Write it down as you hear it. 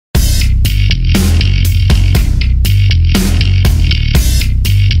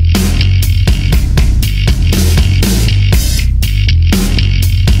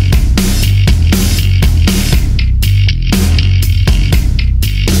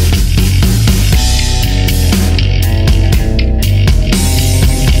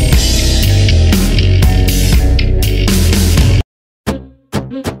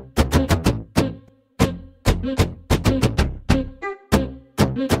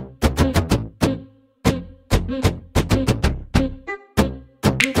Guys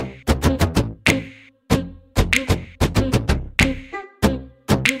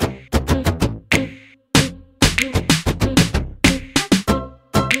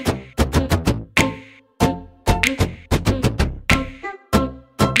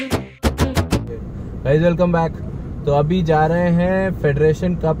welcome back. तो अभी जा रहे हैं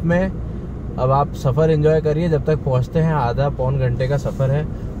फेडरेशन कप में। अब आप सफ़र एंजॉय करिए जब तक पहुंचते हैं। आधा पौन घंटे का सफ़र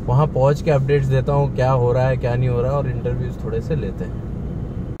है। वहां पहुंच के अपडेट्स देता हूं क्या हो रहा है क्या नहीं हो रहा है, और इंटरव्यूज थोड़े से लेते हैं।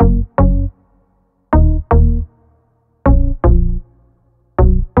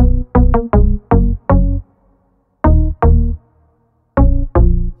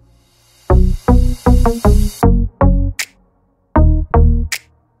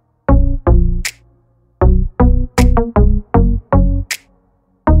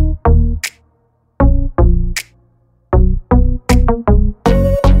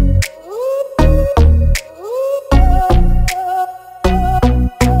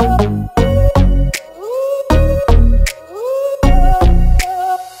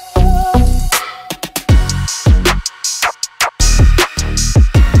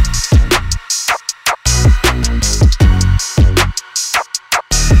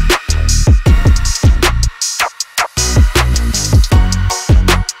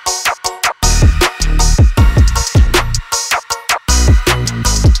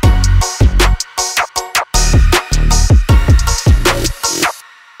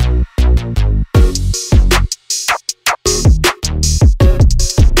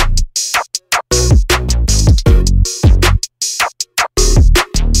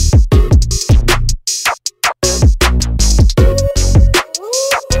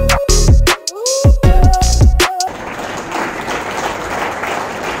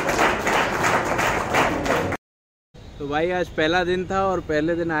 तो भाई आज पहला दिन था और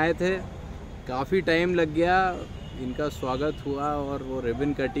पहले दिन आए थे, काफ़ी टाइम लग गया। इनका स्वागत हुआ और वो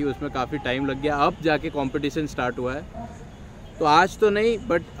रिबन कटी, उसमें काफ़ी टाइम लग गया। अब जाके कंपटीशन स्टार्ट हुआ है। तो आज तो नहीं,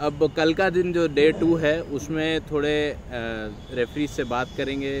 बट अब कल का दिन जो डे 2 है उसमें थोड़े रेफरी से बात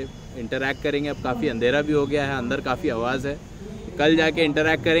करेंगे, इंटरैक्ट करेंगे। अब काफ़ी अंधेरा भी हो गया है, अंदर काफ़ी आवाज़ है। कल जाके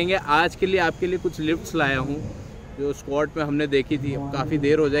इंटरैक्ट करेंगे। आज के लिए आपके लिए कुछ लिफ्ट्स लाया हूँ जो स्क्वाड में हमने देखी थी। अब काफ़ी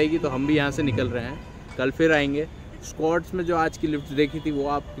देर हो जाएगी तो हम भी यहाँ से निकल रहे हैं, कल फिर आएंगे। स्क्वाड्स में जो आज की लिफ्ट देखी थी वो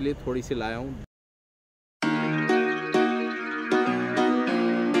आपके लिए थोड़ी सी लाया हूँ।